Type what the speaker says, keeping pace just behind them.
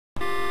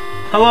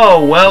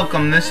Hello,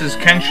 welcome. This is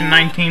Kenshin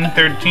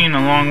 1913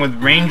 along with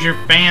Ranger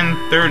Fan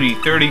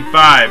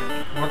 3035.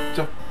 What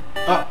the?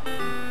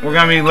 We're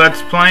gonna be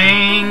let's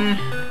playing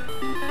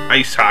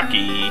ice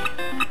hockey.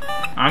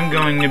 I'm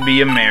going to be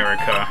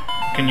America.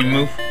 Can you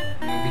move?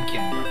 You'll be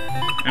Canada.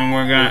 And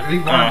we're gonna.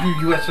 Why aren't you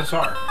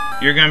USSR?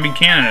 You're gonna be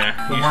Canada.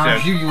 Why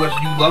aren't you US?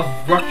 You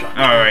love Russia.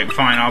 Alright,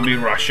 fine. I'll be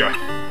Russia.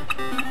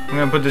 I'm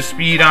gonna put the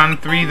speed on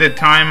 3, the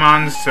time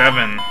on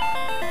 7.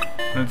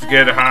 Let's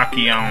get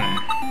hockey on.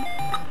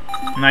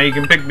 Now you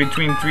can pick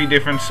between 3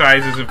 different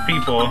sizes of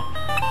people.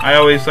 I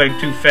always like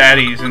 2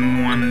 fatties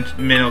and 1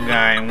 middle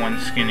guy and 1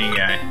 skinny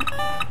guy.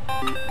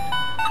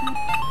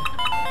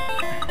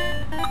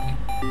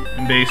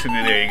 And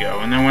basically there you go.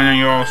 And then when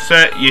you're all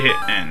set, you hit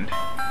end.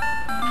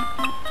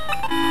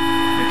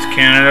 It's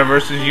Canada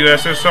versus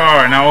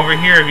USSR. Now over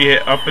here, if you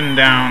hit up and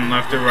down,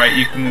 left or right,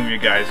 you can move your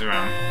guys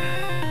around.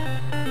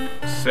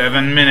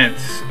 7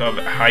 minutes of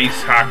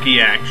ice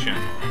hockey action.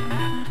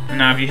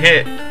 Now if you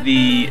hit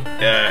the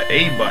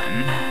A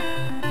button,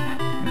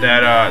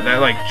 that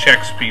like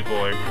checks people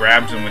or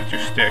grabs them with your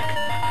stick.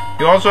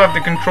 You also have to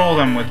control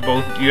them with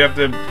both. You have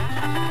to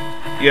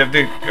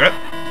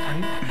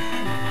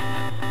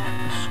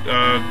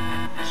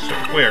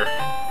square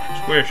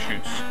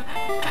shoots.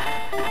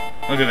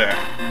 Look at that.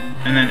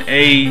 And then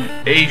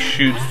A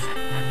shoots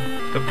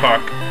the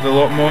puck. The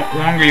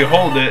longer you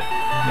hold it,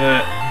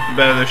 the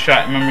better the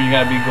shot. Remember, you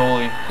gotta be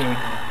goalie too.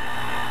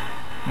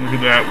 Look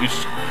at that.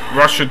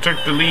 Russia took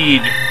the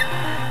lead.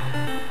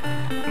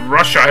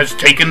 Russia has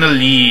taken the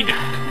lead.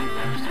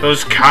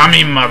 Those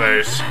commie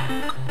mothers.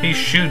 He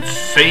shoots,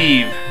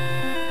 save.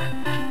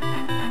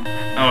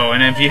 Oh,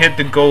 and if you hit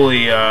the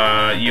goalie,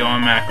 you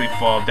automatically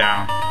fall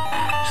down.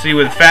 See,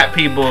 with fat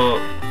people,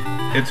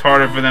 it's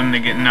harder for them to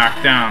get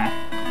knocked down.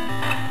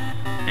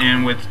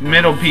 And with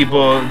middle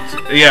people,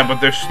 yeah, but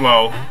they're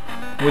slow.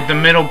 With the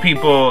middle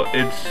people,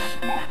 it's,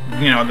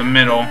 you know, the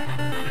middle.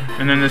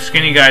 And then the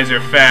skinny guys are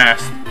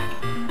fast.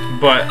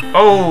 But,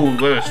 oh,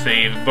 what a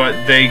save.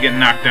 But they get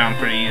knocked down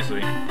pretty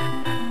easily.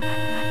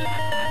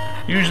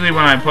 Usually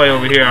when I play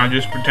over here, I'll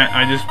just pretend,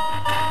 I'm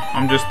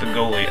just the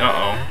goalie.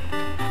 Uh-oh.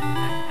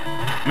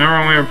 Remember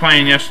when we were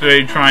playing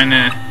yesterday, trying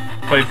to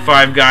play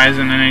 5 guys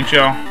in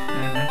NHL?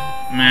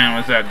 Mm-hmm. Man,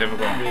 was that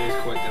difficult. It is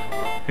quite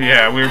difficult.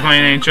 Yeah, we were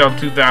playing NHL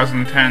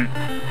 2010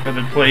 for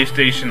the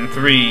PlayStation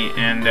 3,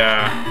 and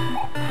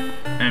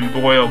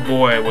boy, oh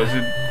boy, was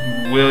it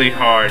really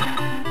hard.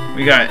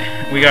 We got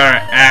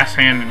our ass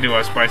handed to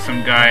us by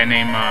some guy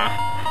named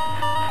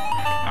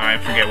I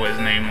forget what his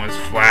name was,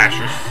 Flash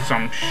or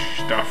some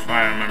stuff.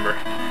 I don't remember.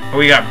 But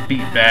we got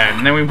beat bad.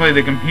 And then we played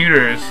the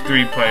computers,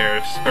 3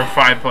 players or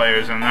 5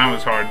 players, and that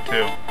was hard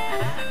too.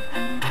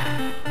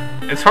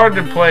 It's hard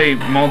to play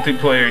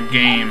multiplayer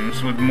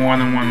games with more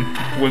than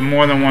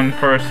one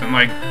person,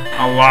 like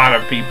a lot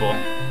of people.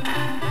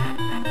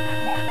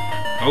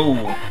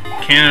 Oh,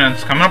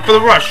 Canada's coming up for the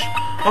rush.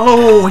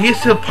 Oh, he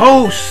hits the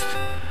post.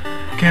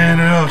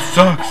 Canada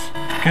sucks.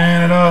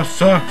 Canada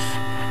sucks.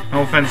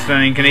 No offense to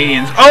any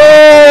Canadians.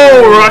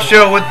 Oh,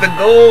 Russia with the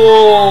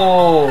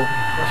goal.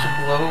 Russia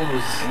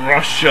blows.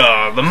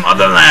 Russia, the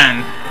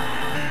motherland,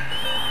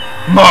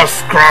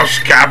 must crush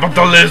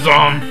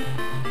capitalism.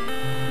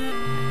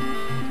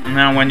 And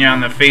now when you're on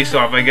the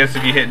face-off, I guess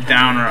if you hit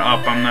down or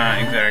up, I'm not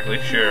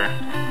exactly sure.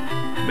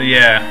 But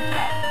yeah.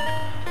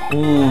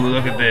 Ooh,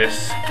 look at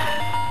this.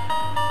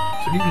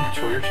 So you can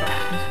control your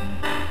shots this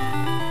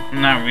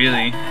one? Not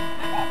really.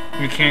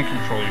 You can't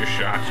control your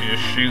shots, you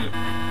just shoot.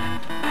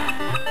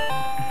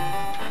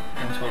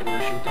 That's what we're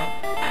shooting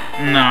up?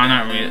 No,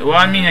 not really. Well,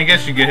 I mean, I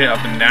guess you could hit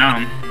up and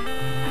down.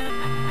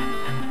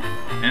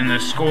 And the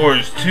score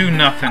is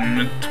 2-0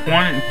 with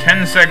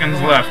 10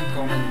 seconds left.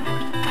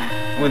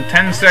 With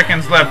 10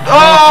 seconds left.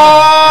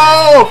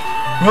 Oh!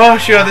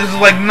 Russia, this is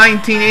like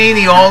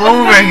 1980 all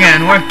over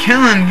again. We're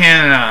killing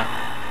Canada.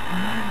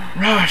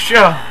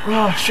 Russia,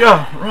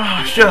 Russia,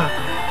 Russia.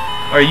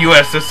 Or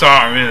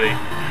USSR, really.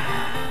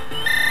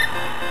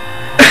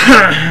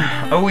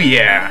 Oh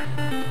yeah.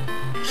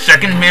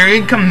 Second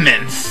period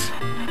commence.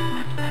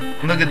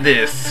 Look at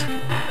this.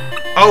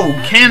 Oh,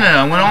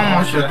 Canada went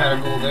almost. Should have had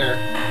a goal there.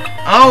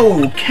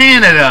 Oh,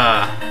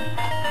 Canada.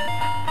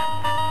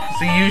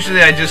 See,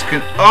 usually I just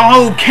could.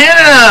 Oh,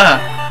 Canada!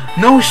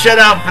 No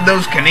shutout for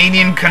those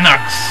Canadian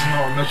Canucks.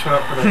 No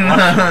shutout for the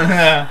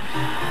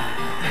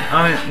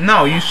Russians.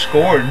 No, you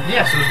scored.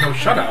 Yeah, so there's no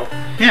shutout.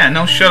 Yeah,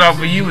 no shutout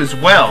for you as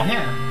well.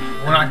 Yeah,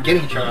 we're not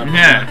getting shutout.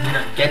 Yeah, we're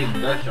not getting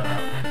the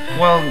shutout.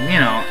 Well, you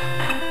know,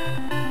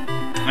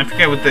 I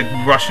forget what the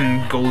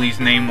Russian goalie's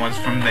name was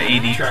from the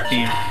 80s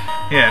team.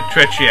 Yeah,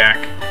 Tretiak.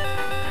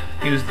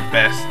 He was the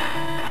best.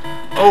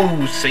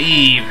 Oh,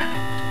 save.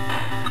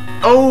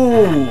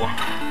 Oh!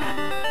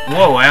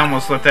 Whoa, I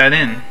almost let that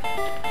in.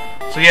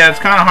 So yeah, it's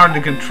kind of hard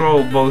to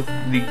control both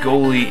the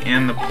goalie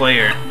and the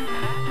player.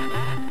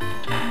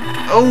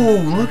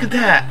 Oh, look at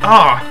that.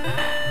 Oh!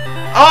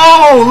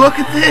 Oh, look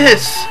at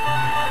this!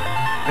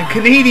 The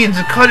Canadians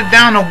have cut it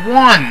down to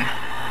 1.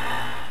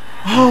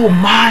 Oh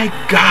my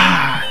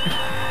God!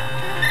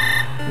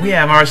 We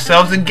have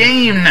ourselves a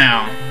game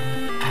now.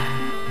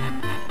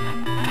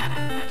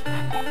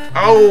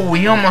 Oh,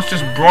 he almost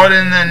just brought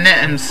in the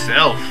net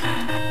himself.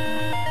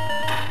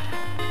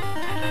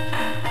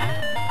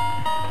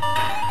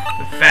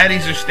 The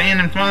fatties are staying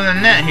in front of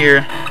the net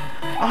here.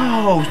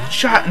 Oh,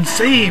 shot and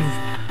save.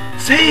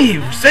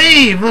 Save!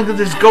 Save! Look at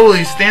this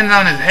goalie standing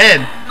on his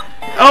head.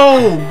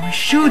 Oh, he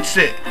shoots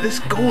it. This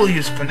goalie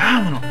is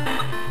phenomenal.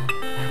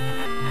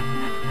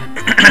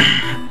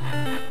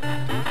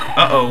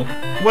 Uh-oh.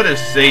 What a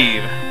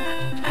save.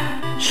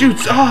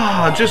 Shoots.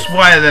 Oh, just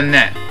wide of the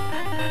net.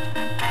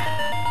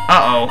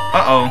 Uh-oh.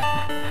 Uh-oh.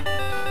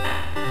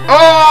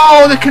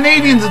 Oh, the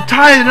Canadians have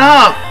tied it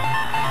up.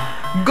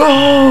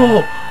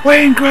 Goal!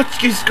 Wayne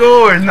Gretzky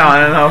scores. No, I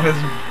don't know if it's...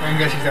 Wayne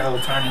Gretzky's that little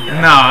tiny guy.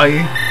 No,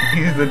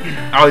 he's the...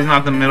 Oh, he's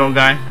not the middle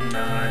guy?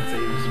 No, I'd say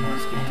he was more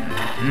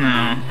skinny.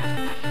 No.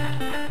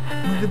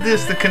 Look at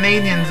this. The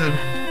Canadians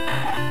have...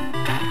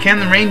 Can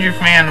the Ranger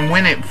fan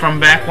win it from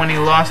back when he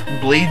lost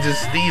Blades of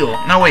Steel?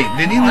 No, wait.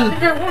 Did he lose? I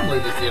think I won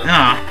Blades of Steel.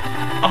 No.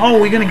 Oh,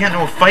 we gonna get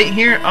into a fight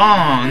here?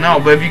 Oh, no.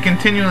 But if you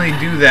continually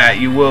do that,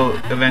 you will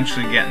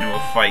eventually get into a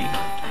fight.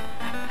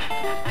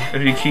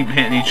 If you keep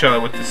hitting each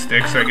other with the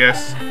sticks, I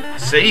guess.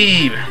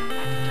 Save!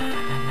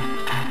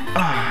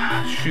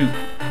 Ah, shoot.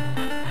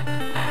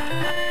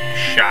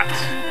 Shot.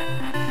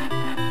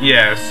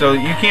 Yeah, so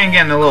you can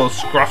get into little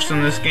scruffs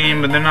in this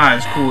game, but they're not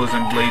as cool as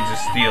in Blades of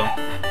Steel.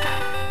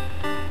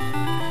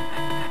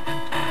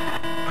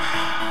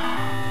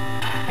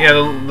 Yeah,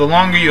 the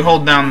longer you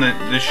hold down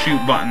the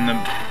shoot button,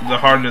 the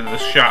harder the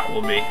shot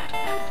will be.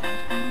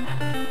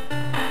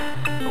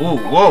 Ooh,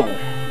 whoa!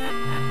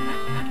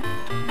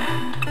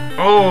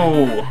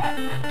 Oh!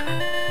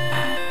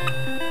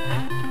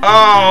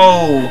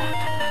 Oh!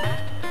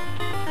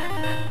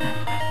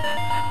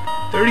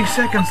 30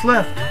 seconds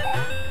left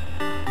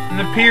in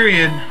the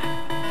period.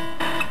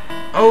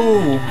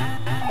 Oh!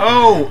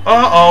 Oh!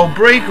 Uh-oh!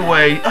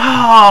 Breakaway!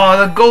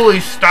 Oh! The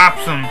goalie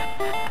stops him.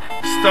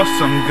 Stuffs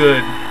him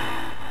good.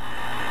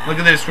 Look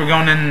at this. We're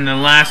going in the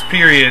last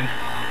period.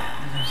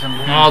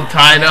 All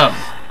tied up.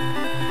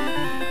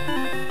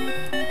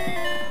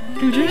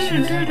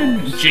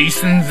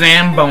 Jason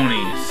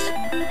Zambonis.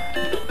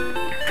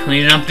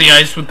 Cleaning up the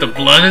ice with the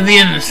blood of the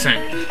innocent.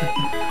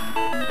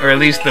 Or at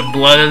least the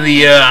blood of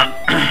the,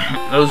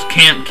 those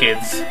camp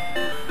kids.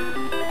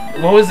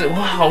 What was it?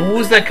 Wow, what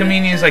was that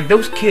comedian? He's like,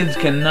 those kids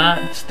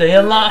cannot stay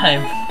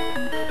alive.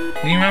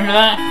 Do you remember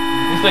that?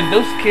 It's like,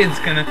 those kids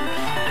can...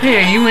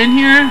 Hey, are you in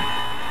here?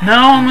 No,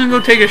 I'm gonna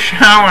go take a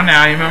shower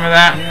now. You remember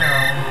that? Yeah,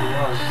 I don't know who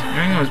it was. I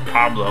think it was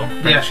Pablo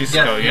Yeah,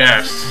 Francisco,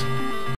 yes. yes.